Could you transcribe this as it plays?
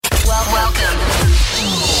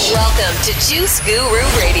to Juice Guru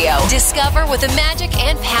Radio. Discover what the magic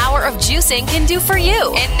and power of juicing can do for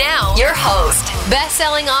you. And now, your host,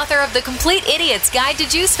 best-selling author of The Complete Idiot's Guide to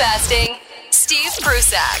Juice Fasting, Steve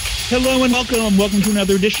Prusak. Hello and welcome. Welcome to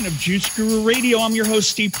another edition of Juice Guru Radio. I'm your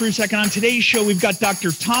host, Steve Prusak, and on today's show, we've got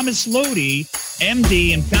Dr. Thomas Lodi,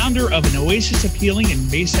 MD, and founder of an Oasis of Healing in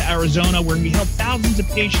Mesa, Arizona, where we help thousands of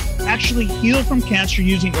patients actually heal from cancer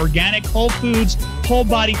using organic, whole foods, whole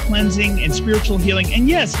body cleansing, and spiritual healing, and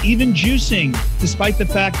yes, even juicing. Despite the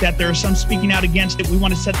fact that there are some speaking out against it, we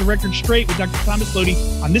want to set the record straight with Dr. Thomas Lodi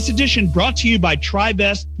on this edition, brought to you by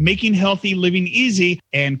TriBest, making healthy living easy.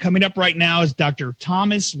 And coming up right now is Dr.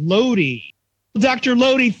 Thomas Lodi. Dr.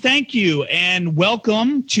 Lodi, thank you and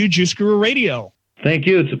welcome to Juice Guru Radio. Thank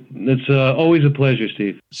you. It's always a pleasure,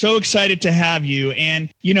 Steve. So excited to have you.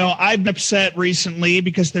 And, you know, I've been upset recently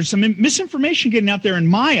because there's some misinformation getting out there in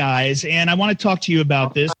my eyes, and I want to talk to you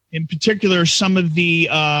about this. In particular, some of the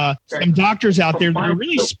some doctors out there that are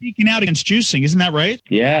really speaking out against juicing. Isn't that right?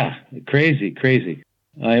 Yeah, crazy.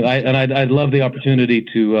 I'd love the opportunity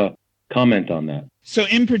to comment on that. So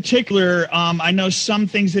in particular, I know some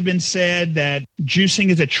things have been said that juicing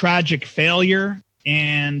is a tragic failure,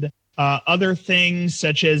 and other things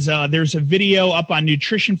such as there's a video up on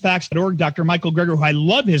nutritionfacts.org, Dr. Michael Greger, who I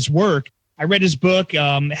love his work. I read his book,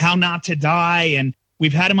 How Not to Die, and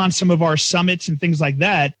we've had him on some of our summits and things like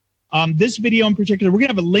that. This video in particular, we're going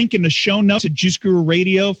to have a link in the show notes at Juice Guru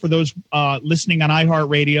Radio for those listening on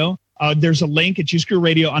iHeartRadio. There's a link at Juice Guru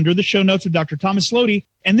Radio under the show notes of Dr. Thomas Lodi.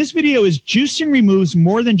 And this video is juicing removes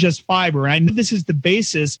more than just fiber. And I know this is the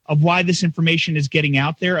basis of why this information is getting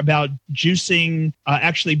out there about juicing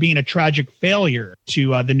actually being a tragic failure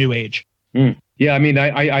to the new age. Yeah, I mean,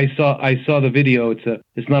 I saw the video.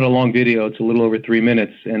 It's not a long video. It's a little over 3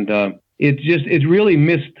 minutes, and it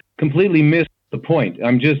really completely missed the point.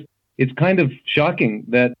 It's kind of shocking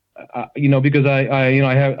that because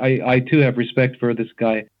I too have respect for this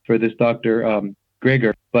guy, for this Dr.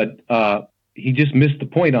 Greger, but he just missed the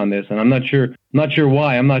point on this, and I'm not sure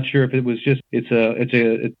why. I'm not sure if it was just I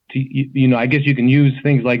guess you can use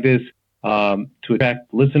things like this to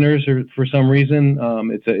attract listeners or for some reason.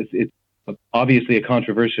 It's obviously a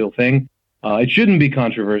controversial thing. It shouldn't be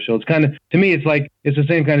controversial. It's kind of, to me, it's the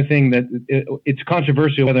same kind of thing that it's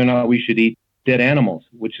controversial whether or not we should eat dead animals,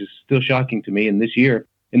 which is still shocking to me in this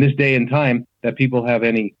day and time, that people have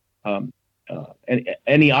any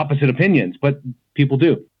opposite opinions, but people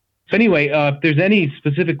do. So anyway, if there's any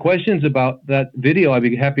specific questions about that video, I'd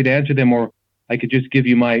be happy to answer them, or I could just give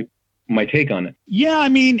you my take on it. Yeah, I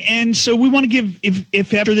mean, and so we want to give,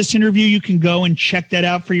 if after this interview you can go and check that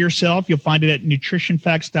out for yourself, you'll find it at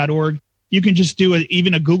nutritionfacts.org. You can just do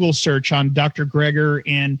even a Google search on Dr. Greger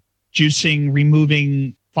and juicing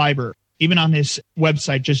removing fiber. Even on his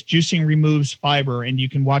website, just juicing removes fiber, and you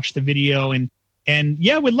can watch the video. And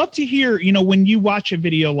yeah, we'd love to hear, when you watch a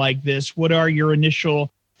video like this, what are your initial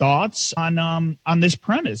thoughts on this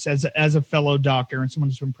premise as a fellow doctor and someone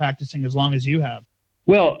who's been practicing as long as you have?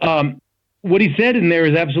 Well, what he said in there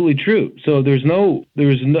is absolutely true. So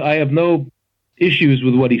I have no issues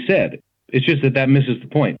with what he said. It's just that misses the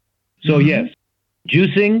point. So yes,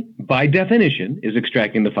 juicing by definition is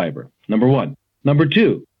extracting the fiber. Number one. Number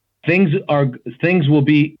two, things will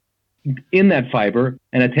be in that fiber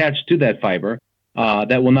and attached to that fiber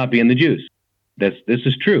that will not be in the juice. This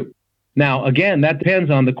is true. Now, again, that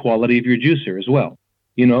depends on the quality of your juicer as well.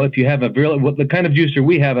 If you have the kind of juicer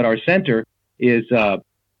we have at our center is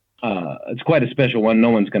it's quite a special one. No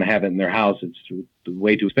one's going to have it in their house. It's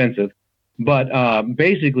way too expensive. But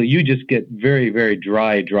basically, you just get very, very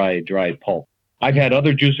dry pulp. I've had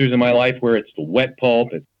other juicers in my life where it's the wet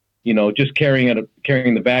pulp. It's just carrying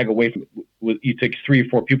the bag away from. You take 3 or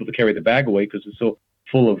 4 people to carry the bag away because it's so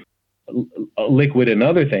full of liquid and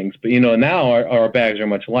other things. But now our bags are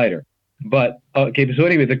much lighter. But okay, so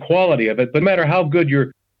anyway, the quality of it. But no matter how good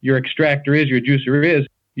your extractor is, your juicer is,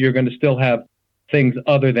 you're going to still have things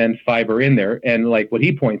other than fiber in there. And like what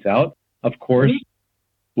he points out, of course,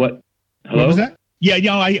 what? Hello? What was that?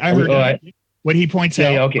 Yeah, I heard that. What he points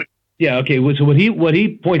out. Yeah, okay. Yeah, okay. So what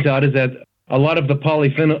he points out is that a lot of the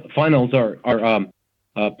polyphenols are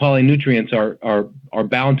polynutrients are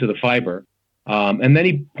bound to the fiber, and then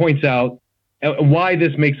he points out why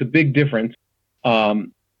this makes a big difference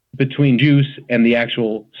between juice and the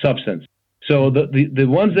actual substance. So the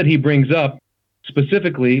ones that he brings up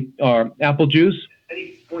specifically are apple juice, and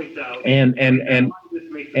he points out and this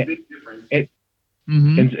makes a big difference.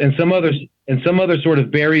 And some other sort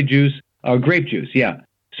of berry juice, grape juice. Yeah.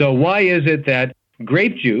 So why is it that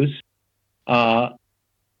grape juice, for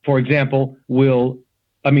example,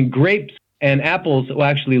 grapes and apples will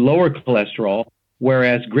actually lower cholesterol,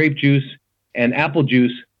 whereas grape juice and apple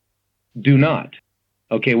juice do not.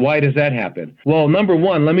 Okay, why does that happen? Well, number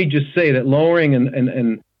one, let me just say that lowering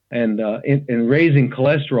and raising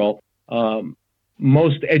cholesterol,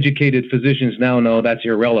 most educated physicians now know that's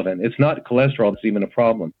irrelevant. It's not cholesterol that's even a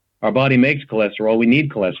problem. Our body makes cholesterol. We need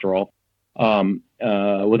cholesterol.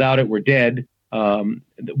 Without it, we're dead.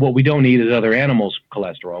 What we don't need is other animals'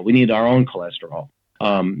 cholesterol. We need our own cholesterol.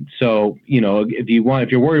 So, if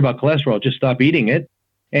you're worried about cholesterol, just stop eating it,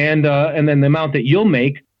 and then the amount that you'll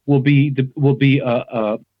make will be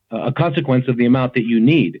a consequence of the amount that you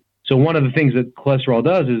need. So one of the things that cholesterol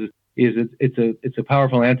does is it's a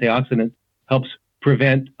powerful antioxidant, helps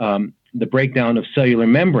prevent the breakdown of cellular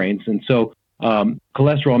membranes, and so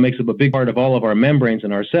cholesterol makes up a big part of all of our membranes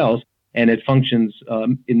in our cells, and it functions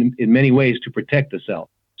in many ways to protect the cell.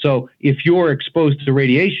 So if you're exposed to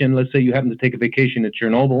radiation, let's say you happen to take a vacation at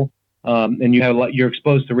Chernobyl, and you're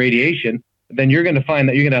exposed to radiation, then you're going to find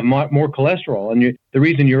that you're going to have more cholesterol. And the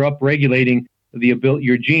reason you're upregulating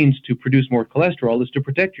your genes to produce more cholesterol is to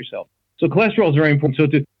protect yourself. So cholesterol is very important. So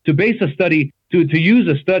to base a study, to use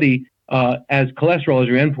a study as cholesterol as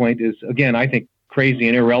your endpoint is, again, I think crazy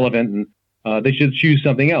and irrelevant, and they should choose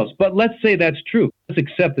something else. But let's say that's true. Let's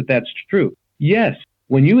accept that that's true. Yes,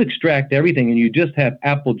 when you extract everything and you just have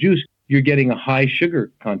apple juice, you're getting a high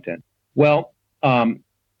sugar content. Well,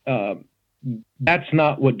 that's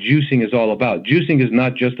not what juicing is all about. Juicing is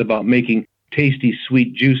not just about making tasty,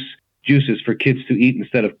 sweet juices for kids to eat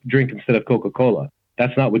instead of Coca-Cola.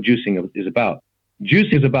 That's not what juicing is about.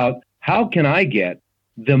 Juicing is about how can I get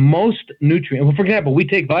the most nutrient. Well, for example, we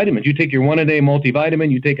take vitamins. You take your one-a-day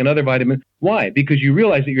multivitamin, you take another vitamin. Why? Because you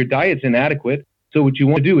realize that your diet's inadequate. So what you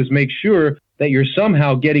want to do is make sure that you're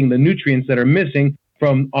somehow getting the nutrients that are missing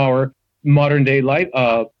from our modern-day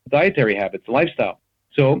dietary habits, lifestyle.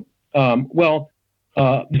 So,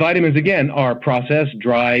 vitamins, again, are processed,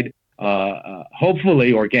 dried,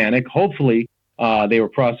 hopefully organic. Hopefully they were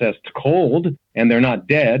processed cold and they're not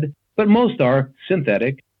dead, but most are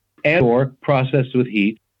synthetic and or processed with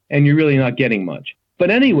heat, and you're really not getting much.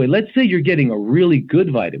 But anyway, let's say you're getting a really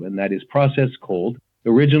good vitamin that is processed cold.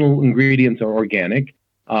 The original ingredients are organic.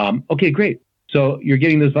 Okay, great. So you're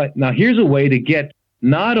getting this. Now, here's a way to get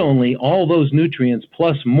not only all those nutrients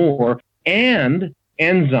plus more and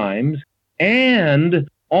enzymes and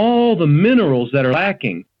all the minerals that are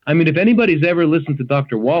lacking. I mean, if anybody's ever listened to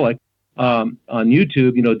Dr. Wallach on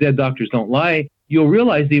YouTube, Dead Doctors Don't Lie, you'll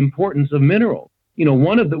realize the importance of minerals.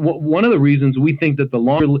 One of the reasons we think that the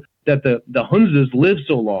Hunzas live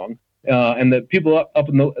so long, and that people up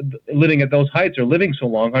living at those heights are living so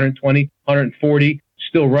long, 120, 140,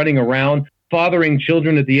 still running around, fathering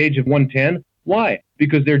children at the age of 110. Why?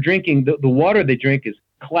 Because they're drinking, the water they drink is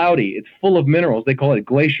cloudy. It's full of minerals. They call it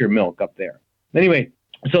glacier milk up there. Anyway,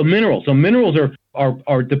 so minerals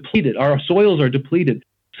are depleted. Our soils are depleted.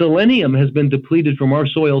 Selenium has been depleted from our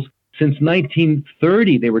soils since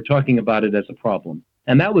 1930. They were talking about it as a problem.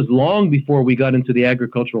 And that was long before we got into the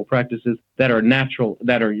agricultural practices that are natural,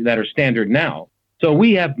 that are standard now. So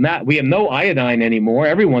we have no iodine anymore.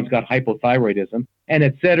 Everyone's got hypothyroidism, and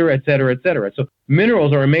et cetera, et cetera, et cetera. So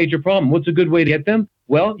minerals are a major problem. What's a good way to get them?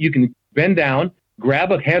 Well, you can bend down,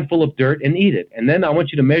 grab a handful of dirt and eat it. And then I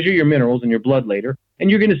want you to measure your minerals in your blood later, and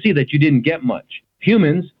you're going to see that you didn't get much.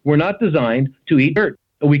 Humans were not designed to eat dirt.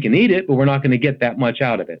 We can eat it, but we're not going to get that much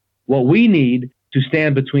out of it. What we need to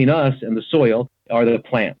stand between us and the soil are the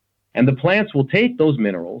plants. And the plants will take those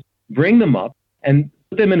minerals, bring them up, and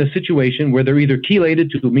put them in a situation where they're either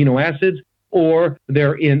chelated to amino acids or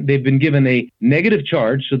they've been given a negative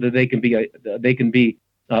charge so that they can be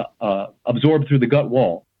absorbed through the gut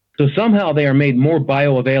wall. So somehow they are made more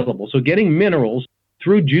bioavailable. So getting minerals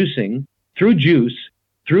through juicing, through juice,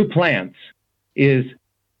 through plants is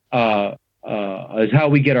how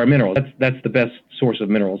we get our minerals. That's the best source of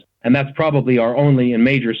minerals, and that's probably our only and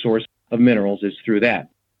major source of minerals is through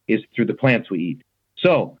the plants we eat.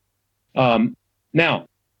 So now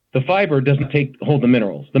the fiber doesn't hold the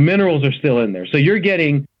minerals. The minerals are still in there. So you're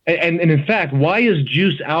getting, and in fact, why is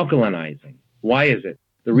juice alkalinizing? Why is it?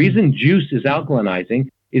 The reason juice is alkalinizing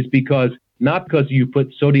is not because you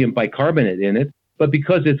put sodium bicarbonate in it, but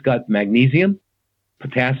because it's got magnesium,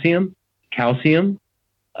 potassium, calcium,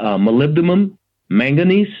 molybdenum,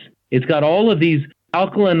 manganese. It's got all of these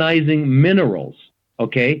alkalinizing minerals,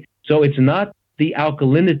 okay? So it's not the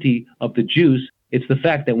alkalinity of the juice, it's the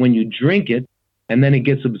fact that when you drink it and then it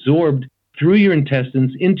gets absorbed through your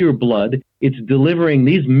intestines into your blood, it's delivering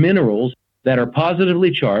these minerals that are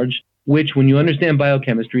positively charged, which, when you understand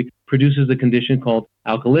biochemistry, produces a condition called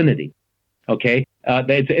alkalinity, okay?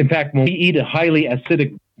 In fact, when we eat a highly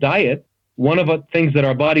acidic diet, one of the things that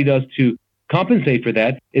our body does to compensate for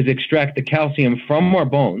that is extract the calcium from our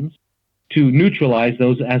bones to neutralize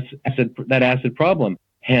that acid problem.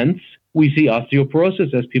 Hence, we see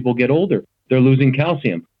osteoporosis as people get older. They're losing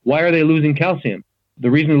calcium. Why are they losing calcium?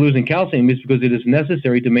 The reason they're losing calcium is because it is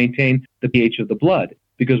necessary to maintain the pH of the blood,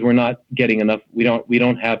 because we're not getting enough. We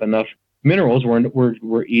don't have enough minerals.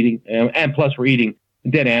 We're eating, and plus we're eating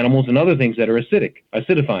dead animals and other things that are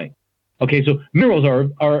acidifying. Okay, so minerals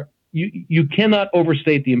are you cannot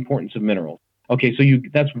overstate the importance of minerals. Okay, so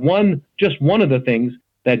that's just one of the things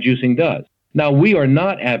that juicing does. Now, we are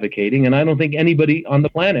not advocating, and I don't think anybody on the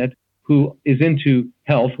planet who is into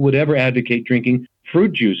health would ever advocate drinking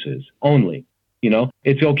fruit juices only.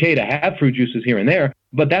 It's okay to have fruit juices here and there,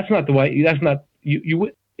 but that's not the way. That's not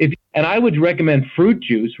and I would recommend fruit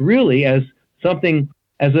juice really as something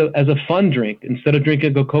as a fun drink instead of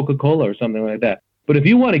drinking a Coca-Cola or something like that. But if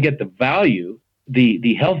you want to get the value,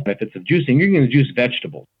 the health benefits of juicing, you're going to juice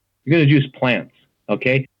vegetables. You're going to juice plants,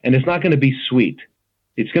 okay? And it's not going to be sweet.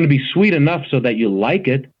 It's going to be sweet enough so that you like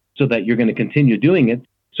it, so that you're going to continue doing it,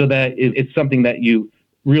 so that it's something that you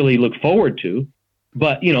really look forward to.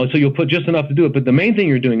 But, so you'll put just enough to do it. But the main thing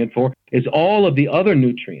you're doing it for is all of the other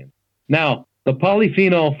nutrients. Now, the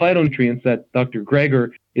polyphenol phytonutrients that Dr.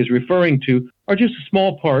 Greger is referring to are just a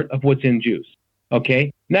small part of what's in juice,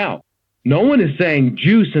 okay? Now, no one is saying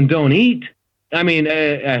juice and don't eat. I mean,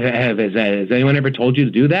 has anyone ever told you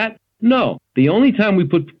to do that? No. The only time we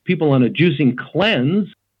put people on a juicing cleanse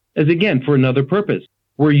is, again, for another purpose.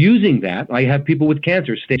 We're using that. I have people with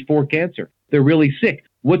cancer, stage 4 cancer. They're really sick.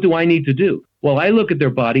 What do I need to do? Well, I look at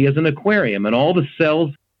their body as an aquarium, and all the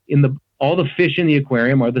cells all the fish in the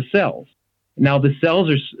aquarium are the cells. Now, the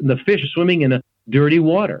fish are swimming in a dirty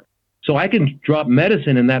water. So I can drop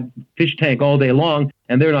medicine in that fish tank all day long,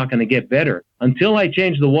 and they're not going to get better. Until I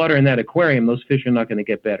change the water in that aquarium, those fish are not going to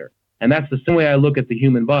get better. And that's the same way I look at the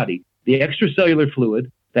human body. The extracellular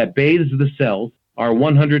fluid that bathes the cells, our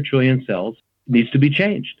 100 trillion cells, needs to be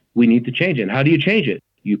changed. We need to change it. And how do you change it?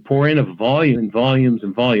 You pour in a volume and volumes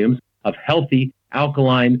and volumes of healthy,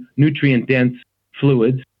 alkaline, nutrient-dense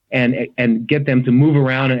fluids and get them to move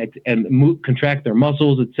around and contract their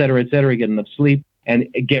muscles, et cetera, get enough sleep, and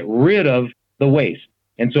get rid of the waste.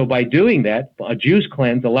 And so by doing that, a juice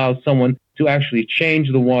cleanse allows someone to actually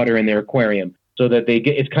change the water in their aquarium so that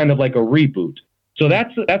it's kind of like a reboot. So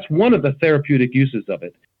that's one of the therapeutic uses of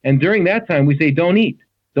it. And during that time, we say, don't eat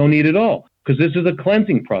at all, because this is a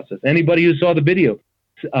cleansing process. Anybody who saw the video,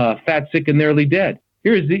 Fat, Sick, and Nearly Dead.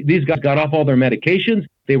 These guys got off all their medications.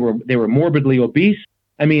 They were morbidly obese.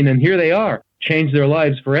 I mean, and here they are, changed their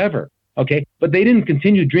lives forever. Okay, but they didn't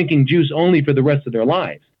continue drinking juice only for the rest of their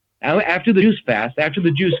lives. After the juice fast, after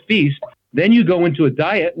the juice feast, then you go into a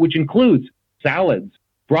diet which includes salads,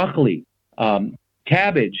 broccoli,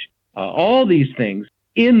 cabbage, all these things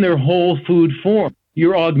in their whole food form.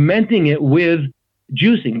 You're augmenting it with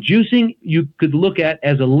juicing. Juicing you could look at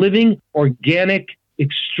as a living, organic,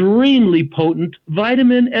 extremely potent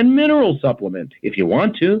vitamin and mineral supplement if you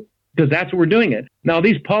want to, because that's what we're doing it. Now,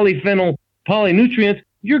 these polynutrients,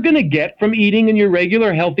 you're going to get from eating in your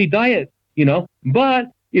regular healthy diet,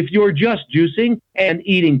 But if you're just juicing and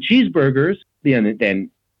eating cheeseburgers, then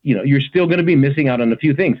you're still going to be missing out on a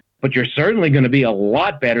few things. But you're certainly going to be a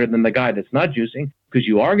lot better than the guy that's not juicing, because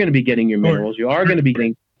you are going to be getting your minerals. You are going to be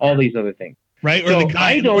getting all these other things. Right? Or the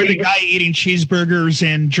guy eating cheeseburgers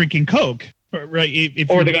and drinking Coke. Right?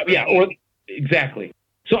 Exactly.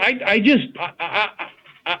 So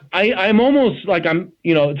I'm almost like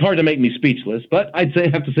it's hard to make me speechless, but have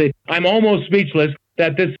to say I'm almost speechless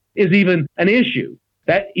that this is even an issue,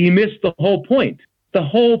 that he missed the whole point.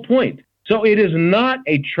 So it is not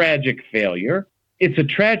a tragic failure.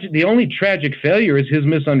 The only tragic failure is his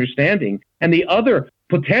misunderstanding. And the other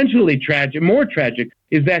potentially more tragic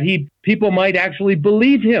is that people might actually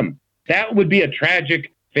believe him. That would be a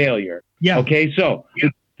tragic failure. Yeah. Okay. So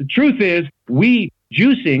the truth is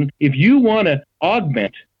juicing, if you want to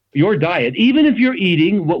augment your diet, even if you're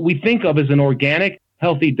eating what we think of as an organic,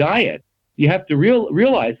 healthy diet, you have to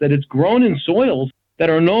realize that it's grown in soils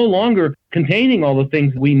that are no longer containing all the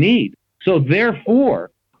things we need. So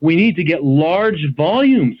therefore, we need to get large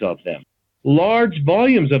volumes of them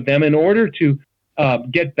in order to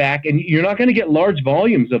get back. And you're not going to get large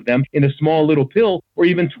volumes of them in a small little pill or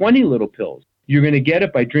even 20 little pills. You're going to get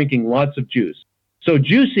it by drinking lots of juice. So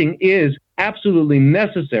juicing is absolutely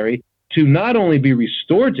necessary to not only be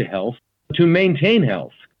restored to health, but to maintain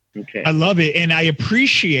health. Okay. I love it. And I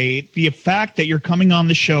appreciate the fact that you're coming on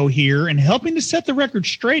the show here and helping to set the record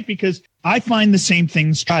straight, because I find the same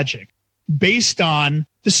things tragic based on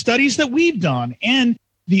the studies that we've done. And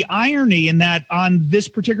the irony in that on this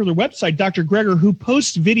particular website, Dr. Greger, who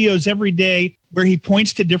posts videos every day where he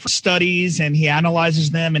points to different studies and he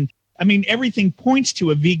analyzes them. And I mean, everything points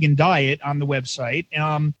to a vegan diet on the website.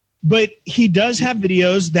 But he does have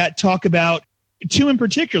videos that talk about two in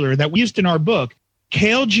particular that we used in our book.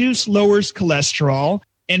 Kale juice lowers cholesterol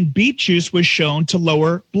and beet juice was shown to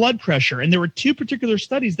lower blood pressure. And there were two particular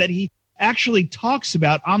studies that he actually talks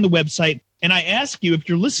about on the website. And I ask you, if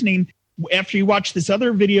you're listening, after you watch this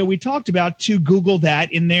other video we talked about, to Google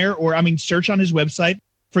that in there, or search on his website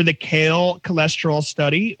for the kale cholesterol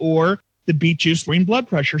study or the beet juice lowering blood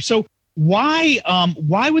pressure. So why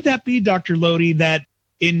would that be, Dr. Lodi, that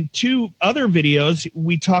in two other videos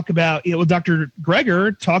we talk about, Dr.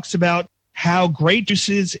 Greger talks about how great juice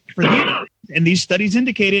is for the and these studies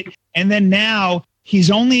indicate it. And then now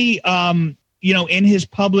he's only, in his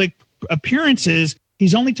public appearances,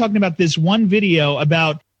 he's only talking about this one video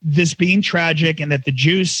about this being tragic and that the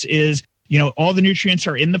juice is, all the nutrients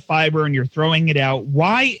are in the fiber and you're throwing it out.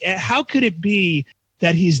 Why? How could it be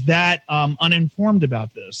that he's that uninformed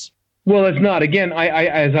about this? Well, it's not. Again, I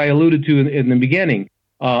as I alluded to in the beginning,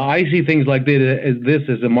 I see things like this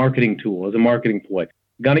as a marketing tool, as a marketing ploy.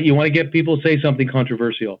 You want to get people to say something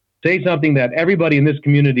controversial, say something that everybody in this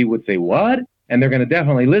community would say, what? And they're going to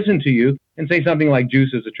definitely listen to you and say something like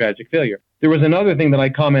juice is a tragic failure. There was another thing that I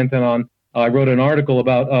commented on. I wrote an article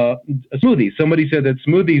about smoothies. Somebody said that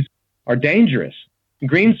smoothies are dangerous.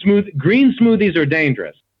 Green smoothies are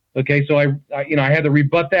dangerous. Okay, so I had to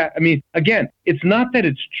rebut that. I mean, again, it's not that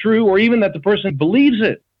it's true or even that the person believes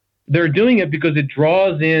it. They're doing it because it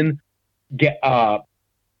draws in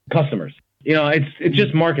customers. It's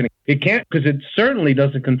just marketing. It can't, because it certainly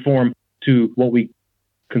doesn't conform to what we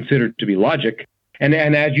consider to be logic. And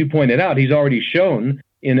as you pointed out, he's already shown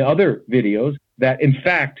in other videos that, in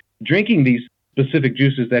fact, drinking these specific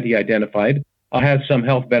juices that he identified has some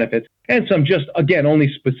health benefits and some just, again,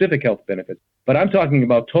 only specific health benefits. But I'm talking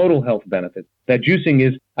about total health benefits. That juicing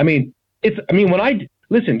is,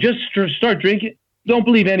 just start drinking. Don't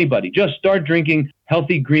believe anybody. Just start drinking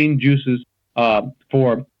healthy green juices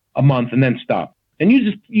for a month and then stop. And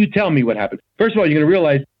you tell me what happens. First of all, you're going to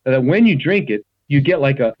realize that when you drink it, you get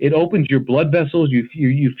it opens your blood vessels.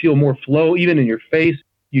 You feel more flow even in your face.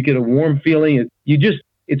 You get a warm feeling.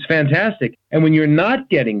 It's fantastic. And when you're not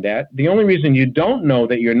getting that, the only reason you don't know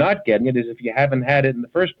that you're not getting it is if you haven't had it in the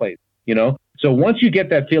first place, So once you get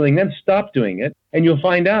that feeling, then stop doing it, and you'll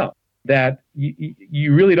find out that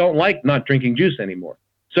you really don't like not drinking juice anymore.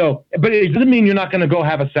 So, but it doesn't mean you're not going to go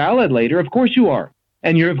have a salad later. Of course you are.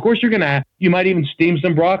 And you might even steam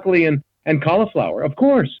some broccoli and cauliflower, of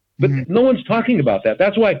course. But no one's talking about that.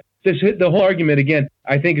 That's why the whole argument, again,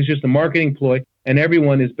 I think is just a marketing ploy, and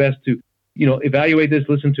everyone is best to, evaluate this,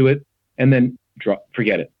 listen to it, and then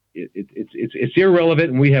forget it. It's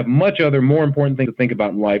irrelevant, and we have much other more important things to think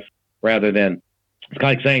about in life rather than, it's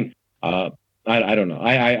like saying, I don't know.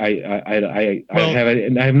 I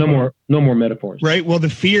have no more metaphors. Right. Well, the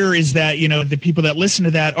fear is that, the people that listen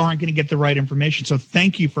to that aren't going to get the right information. So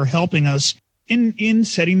thank you for helping us in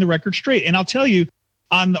setting the record straight. And I'll tell you,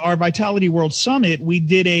 on our Vitality World Summit, we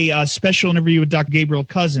did a special interview with Dr. Gabriel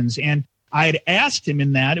Cousins. And I had asked him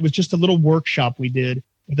in that, it was just a little workshop we did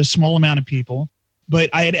with a small amount of people. But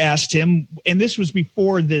I had asked him, and this was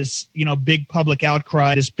before this, big public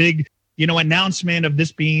outcry, this big, announcement of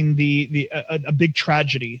this being a big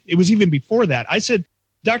tragedy. It was even before that. I said,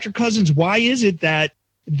 Dr. Cousins, why is it that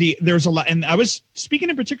there's a lot? And I was speaking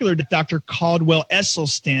in particular to Dr. Caldwell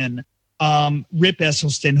Esselstyn, Rip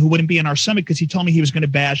Esselstyn, who wouldn't be in our summit because he told me he was going to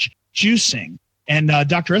bash juicing. And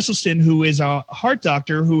Dr. Esselstyn, who is a heart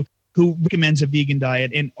doctor who recommends a vegan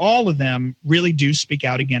diet, and all of them really do speak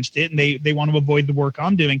out against it, and they want to avoid the work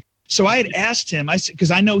I'm doing. So I had asked him, I said,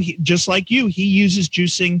 because I know just like you, he uses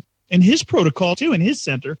juicing in his protocol too, in his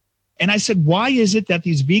center. And I said, why is it that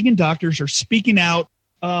these vegan doctors are speaking out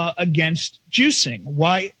against juicing?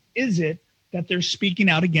 Why is it that they're speaking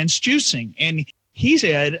out against juicing? And he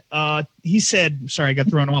said, sorry, I got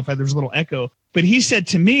thrown off. There was a little echo, but he said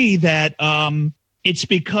to me that it's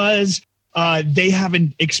because they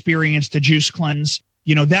haven't experienced a juice cleanse.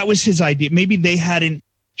 That was his idea. Maybe they hadn't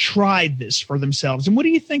tried this for themselves. And what do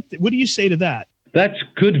you think? What do you say to that? That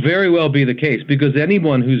could very well be the case, because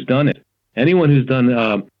anyone who's done it, anyone who's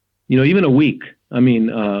done, even a week,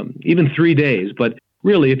 even 3 days, but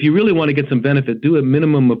really, if you really want to get some benefit, do a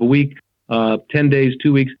minimum of a week, 10 days,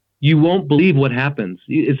 2 weeks. You won't believe what happens.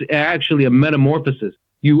 It's actually a metamorphosis.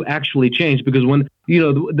 You actually change, because when,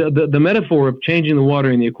 the metaphor of changing the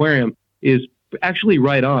water in the aquarium is actually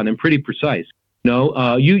right on and pretty precise.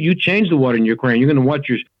 You change the water in your aquarium. You're going to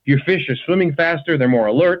watch your fish are swimming faster. They're more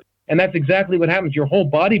alert. And that's exactly what happens. Your whole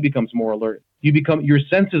body becomes more alert. Your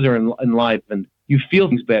senses are enlivened. You feel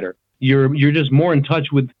things better. You're just more in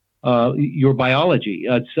touch with your biology.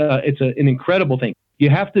 It's an incredible thing. You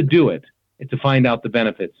have to do it to find out the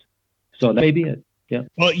benefits. So that may be it. Yeah.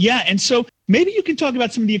 Well, yeah. And so maybe you can talk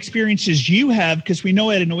about some of the experiences you have, because we know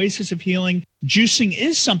at an Oasis of Healing, juicing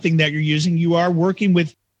is something that you're using. You are working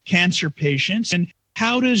with cancer patients. And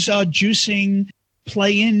how does juicing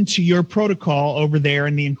play into your protocol over there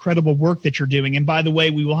and the incredible work that you're doing? And by the way,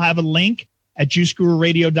 we will have a link at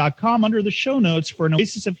juicegururadio.com under the show notes for an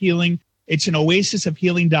Oasis of Healing. It's an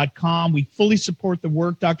oasisofhealing.com. We fully support the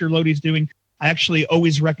work Dr. Lodi is doing. I actually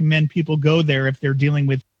always recommend people go there if they're dealing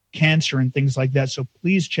with cancer and things like that. So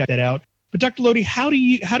please check that out. But Dr. Lodi, how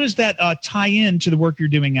does that tie in to the work you're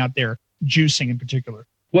doing out there, juicing in particular?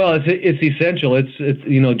 Well, it's essential. It's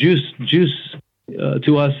juice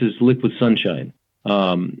to us is liquid sunshine.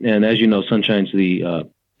 And as you know, sunshine's the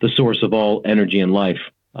source of all energy and life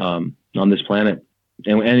on this planet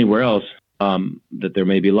and anywhere else that there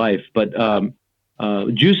may be life. But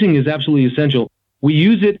juicing is absolutely essential. We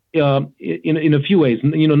use it in a few ways.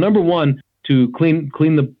 Number one, to clean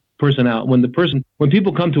the person out. When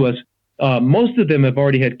people come to us, most of them have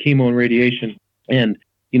already had chemo and radiation, and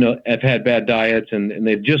have had bad diets, and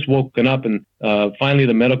they've just woken up, and finally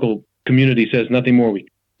the medical community says nothing more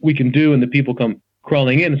we can do, and the people come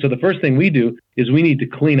crawling in. So the first thing we do is we need to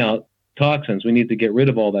clean out toxins. We need to get rid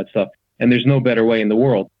of all that stuff, and there's no better way in the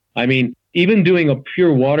world. I mean, even doing a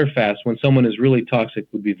pure water fast when someone is really toxic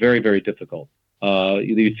would be very, very difficult.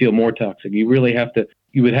 You feel more toxic. You would have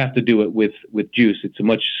to do it with juice. It's a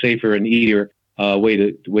much safer and easier way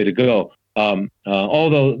to go.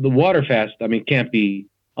 Although the water fast, can't be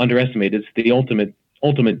underestimated. It's the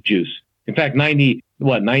ultimate juice. In fact, 98%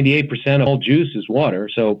 of all juice is water.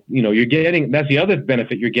 So, that's the other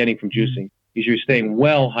benefit you're getting from juicing is you're staying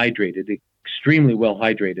well hydrated, extremely well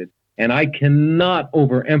hydrated. And I cannot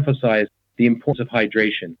overemphasize the importance of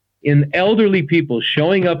hydration. In elderly people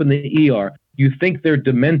showing up in the ER, you think they're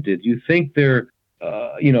demented. You think they're,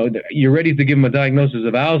 you're ready to give them a diagnosis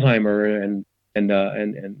of Alzheimer and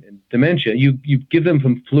dementia. You give them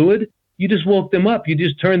some fluid. You just woke them up. You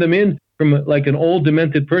just turn them in from like an old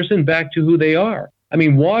demented person back to who they are.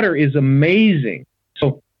 Water is amazing.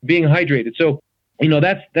 So being hydrated. So,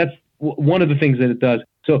 that's one of the things that it does.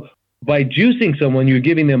 So by juicing someone, you're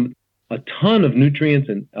giving them a ton of nutrients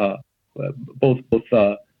and both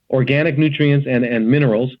organic nutrients and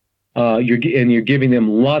minerals. You're giving them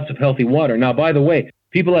lots of healthy water. Now, by the way,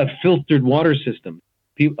 people have filtered water systems.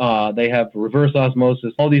 They have reverse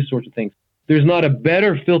osmosis, all these sorts of things. There's not a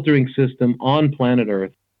better filtering system on planet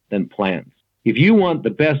Earth than plants. If you want the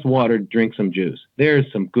best water, drink some juice.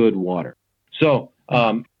 There's some good water. So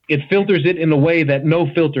it filters it in a way that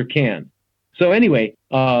no filter can. So anyway,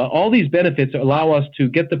 all these benefits allow us to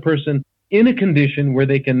get the person in a condition where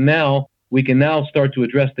we can now start to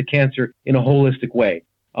address the cancer in a holistic way,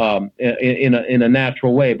 in a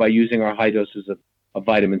natural way by using our high doses of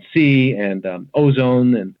vitamin C and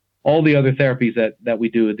ozone and all the other therapies that we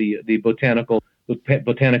do, the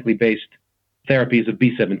botanically based therapies of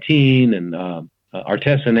B17 and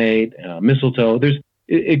artesunate, mistletoe.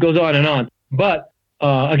 It goes on and on. But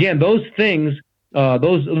again, those things,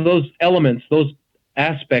 those elements, those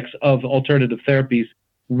aspects of alternative therapies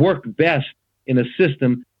work best in a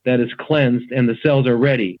system that is cleansed and the cells are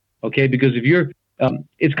ready. Okay, because if you're,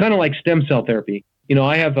 it's kind of like stem cell therapy.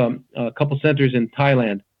 I have a couple centers in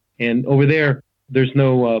Thailand, and over there's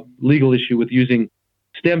no legal issue with using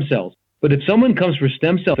stem cells. But if someone comes for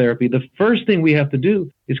stem cell therapy, the first thing we have to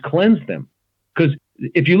do is cleanse them. Because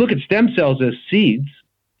if you look at stem cells as seeds,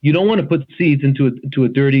 you don't want to put seeds into a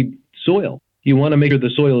dirty soil. You want to make sure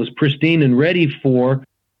the soil is pristine and ready for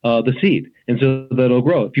the seed, and so that it'll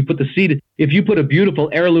grow. If you put a beautiful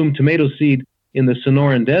heirloom tomato seed in the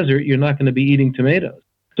Sonoran Desert, you're not going to be eating tomatoes.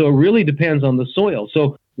 So it really depends on the soil.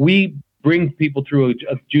 So we bring people through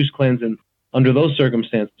a juice cleanse and under those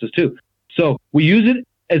circumstances too. So we use it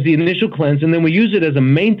as the initial cleanse, and then we use it as a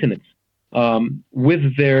maintenance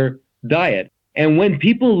with their diet. And when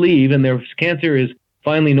people leave and their cancer is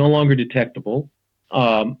finally no longer detectable,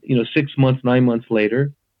 6 months, 9 months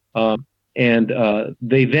later, and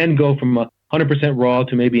they then go from 100% raw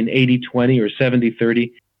to maybe an 80-20 or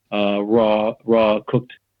 70-30 raw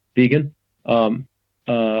cooked vegan.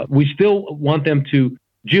 We still want them to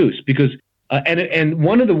juice because, and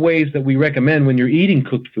one of the ways that we recommend when you're eating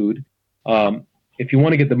cooked food, if you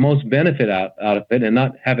want to get the most benefit out of it and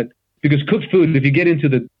not have it, because cooked food, if you get into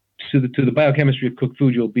the biochemistry of cooked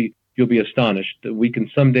food, you'll be astonished. We can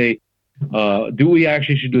someday we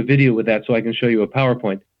actually should do a video with that so I can show you a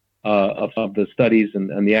PowerPoint. of the studies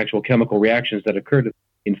and the actual chemical reactions that occur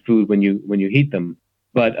in food when you heat them.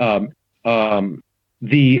 But so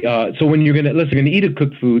when you're gonna eat a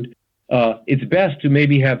cooked food, it's best to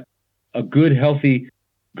maybe have a good healthy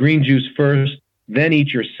green juice first, then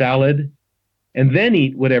eat your salad, and then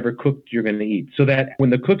eat whatever cooked you're going to eat. So that when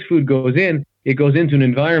the cooked food goes in, it goes into an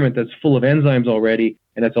environment that's full of enzymes already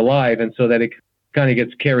and it's alive, and so that it kind of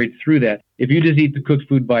gets carried through that. If you just eat the cooked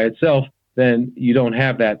food by itself, then you don't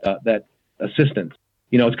have that assistance.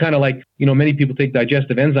 It's kind of like, many people take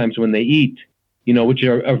digestive enzymes when they eat, which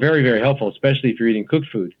are very, very helpful, especially if you're eating cooked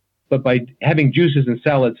food. But by having juices and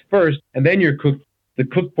salads first, and then the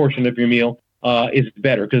cooked portion of your meal is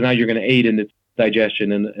better, because now you're going to aid in its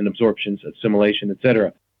digestion and absorptions, assimilation,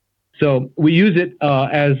 etc. So we use it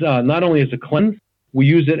as not only as a cleanse, we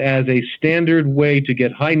use it as a standard way to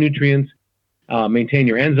get high nutrients, maintain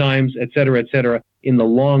your enzymes, etc., in the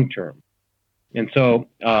long term. And so,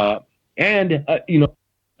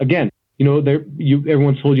 again,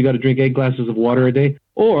 everyone's told you got to drink 8 glasses of water a day,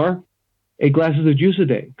 or 8 glasses of juice a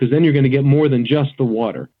day, because then you're going to get more than just the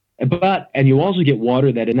water. And you also get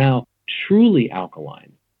water that is now truly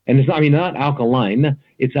alkaline. And it's not alkaline,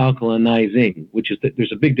 it's alkalinizing, which is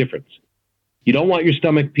there's a big difference. You don't want your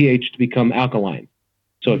stomach pH to become alkaline.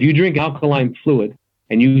 So if you drink alkaline fluid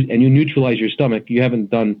and you neutralize your stomach, you haven't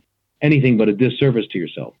done anything but a disservice to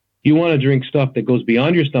yourself. You want to drink stuff that goes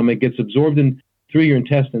beyond your stomach, gets absorbed through your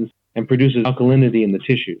intestines, and produces alkalinity in the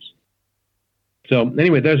tissues. So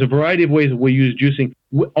anyway, there's a variety of ways that we use juicing.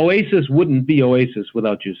 Oasis wouldn't be Oasis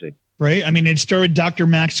without juicing. Right. It started with Dr.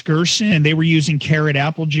 Max Gerson, and they were using carrot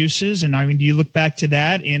apple juices. And do you look back to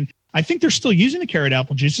that? And I think they're still using the carrot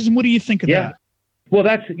apple juices. And what do you think of that? Well,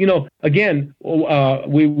 that's, again,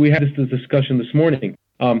 we had this discussion this morning.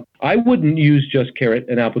 I wouldn't use just carrot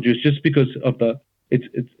and apple juice just because of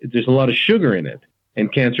there's a lot of sugar in it,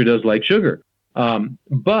 and cancer does like sugar.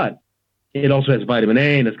 But it also has vitamin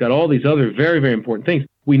A, and it's got all these other very, very important things.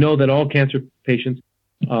 We know that all cancer patients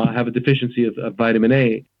have a deficiency of vitamin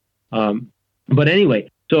A. But anyway,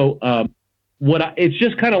 so it's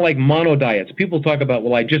just kind of like mono diets. People talk about,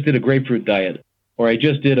 well, I just did a grapefruit diet, or I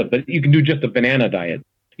just but you can do just a banana diet.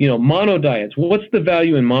 Mono diets. What's the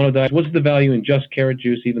value in mono diets? What's the value in just carrot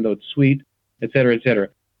juice, even though it's sweet, et cetera, et cetera?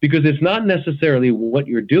 Because it's not necessarily what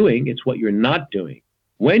you're doing, it's what you're not doing.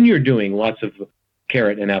 When you're doing lots of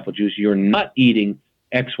carrot and apple juice, you're not eating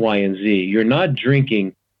X, Y, and Z. You're not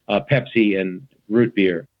drinking Pepsi and root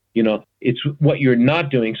beer. It's what you're not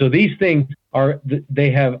doing. So these things they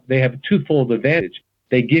have a twofold advantage.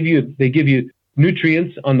 They give you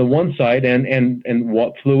nutrients on the one side and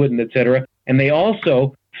fluid and et cetera, and they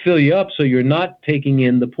also fill you up so you're not taking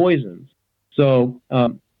in the poisons. So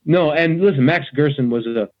no, and listen, Max Gerson was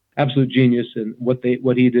an absolute genius, and what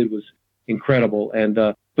he did was incredible. And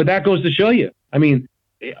but that goes to show you.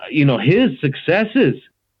 His successes,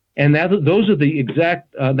 and those are the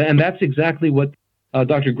exact, and that's exactly what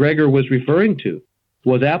Dr. Greger was referring to,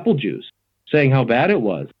 was apple juice, saying how bad it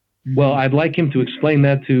was. Mm-hmm. Well, I'd like him to explain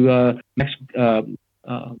that to Max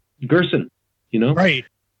Gerson.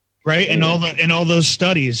 Right, and all those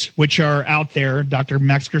studies which are out there. Dr.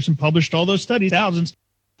 Max Gerson published all those studies, thousands.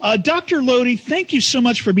 Dr. Lodi, thank you so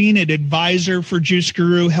much for being an advisor for Juice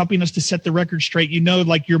Guru, helping us to set the record straight.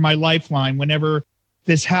 Like you're my lifeline. Whenever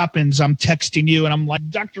this happens, I'm texting you and I'm like,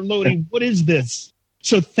 Dr. Lodi, what is this?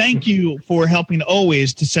 So thank you for helping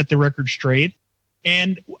always to set the record straight.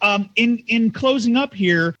 And in closing up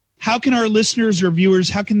here, how can our listeners or viewers,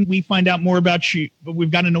 how can we find out more about you? We've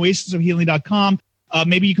got an oasisofhealing.com.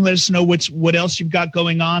 Maybe you can let us know what else you've got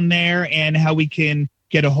going on there and how we can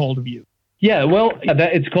get a hold of you. Yeah, well,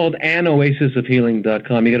 it's called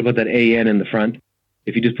anoasisofhealing.com. You got to put that AN in the front.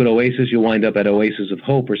 If you just put Oasis, you'll wind up at Oasis of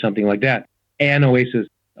Hope or something like that. An Oasis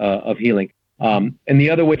of Healing. And the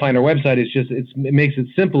other way to find our website is it makes it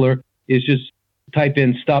simpler, is just type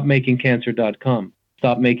in stopmakingcancer.com.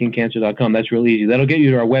 Stopmakingcancer.com. That's real easy. That'll get you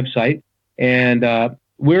to our website. And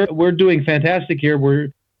we're doing fantastic here.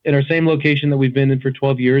 We're in our same location that we've been in for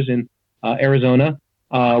 12 years in Arizona.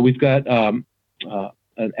 We've got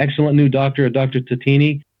an excellent new doctor, Dr.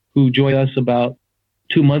 Tatini, who joined us about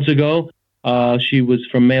 2 months ago. She was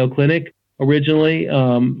from Mayo Clinic originally.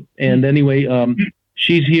 And anyway,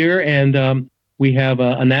 she's here, and we have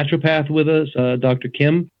a naturopath with us, Dr.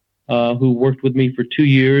 Kim, who worked with me for 2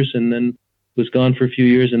 years and then was gone for a few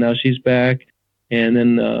years, and now she's back. And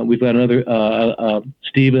then we've got another,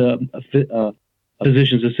 Steve, a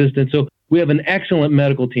physician's assistant. So we have an excellent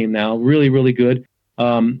medical team now, really, really good.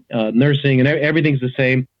 Nursing and everything's the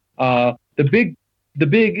same. The big,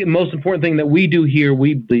 most important thing that we do here,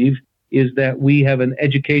 we believe, is that we have an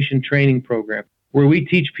education training program. where we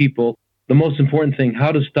teach people the most important thing,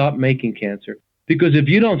 how to stop making cancer. Because if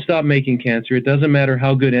you don't stop making cancer, it doesn't matter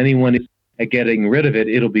how good anyone is at getting rid of it,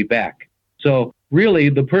 it'll be back. So really,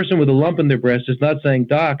 the person with a lump in their breast is not saying,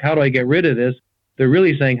 Doc, how do I get rid of this? They're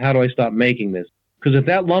really saying, how do I stop making this? Because if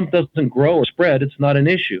that lump doesn't grow or spread, it's not an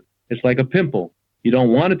issue. It's like a pimple. You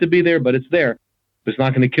don't want it to be there, but it's there. But it's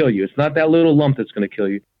not going to kill you. It's not that little lump that's going to kill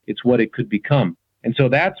you. It's what it could become. And so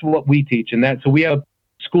that's what we teach. So we have a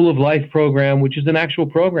School of Life program, which is an actual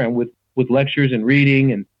program with lectures and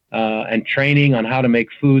reading and training on how to make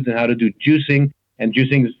foods and how to do juicing. And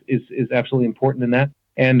juicing is absolutely important in that.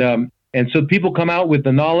 And so people come out with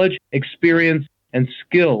the knowledge, experience, and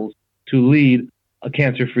skills to lead a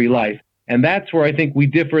cancer-free life. And that's where I think we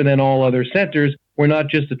differ than all other centers. We're not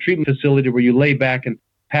just a treatment facility where you lay back and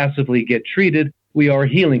passively get treated. We are a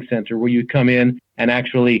healing center where you come in and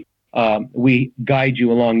actually we guide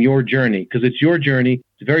you along your journey, because it's your journey.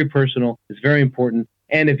 It's very personal. It's very important.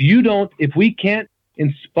 And if we can't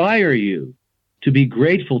inspire you to be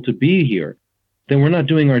grateful to be here, then we're not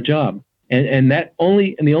doing our job. And the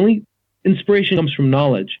only inspiration comes from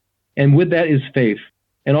knowledge. And with that is faith.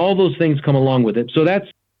 And all those things come along with it. So that's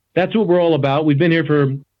what we're all about. We've been here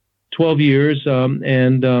for 12 years,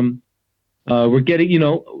 and we're getting,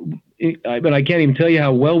 but I can't even tell you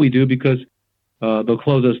how well we do because they'll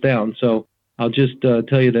close us down. So I'll just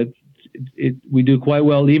tell you that we do quite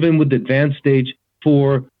well, even with advanced stage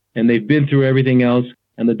 4, and they've been through everything else,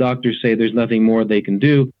 and the doctors say there's nothing more they can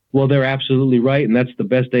do. Well, they're absolutely right, and that's the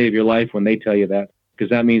best day of your life when they tell you that,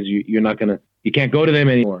 because that means you can't go to them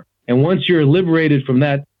anymore. And once you're liberated from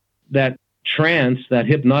that trance, that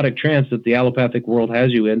hypnotic trance that the allopathic world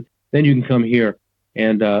has you in, then you can come here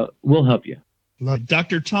and we'll help you.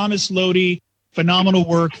 Dr. Thomas Lodi, phenomenal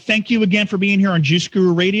work. Thank you again for being here on Juice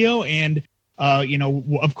Guru Radio. And,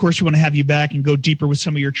 of course, we want to have you back and go deeper with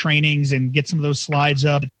some of your trainings and get some of those slides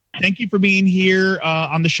up. Thank you for being here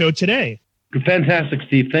on the show today. Fantastic,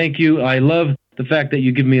 Steve. Thank you. I love the fact that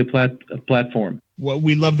you give me a platform. Well,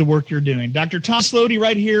 we love the work you're doing. Dr. Thomas Lodi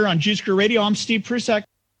right here on Juice Guru Radio. I'm Steve Prussack,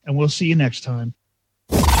 and we'll see you next time.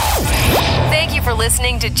 Thank you for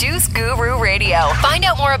listening to Juice Guru Radio. Find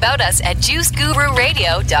out more about us at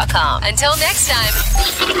juicegururadio.com. Until next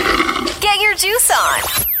time, get your juice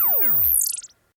on.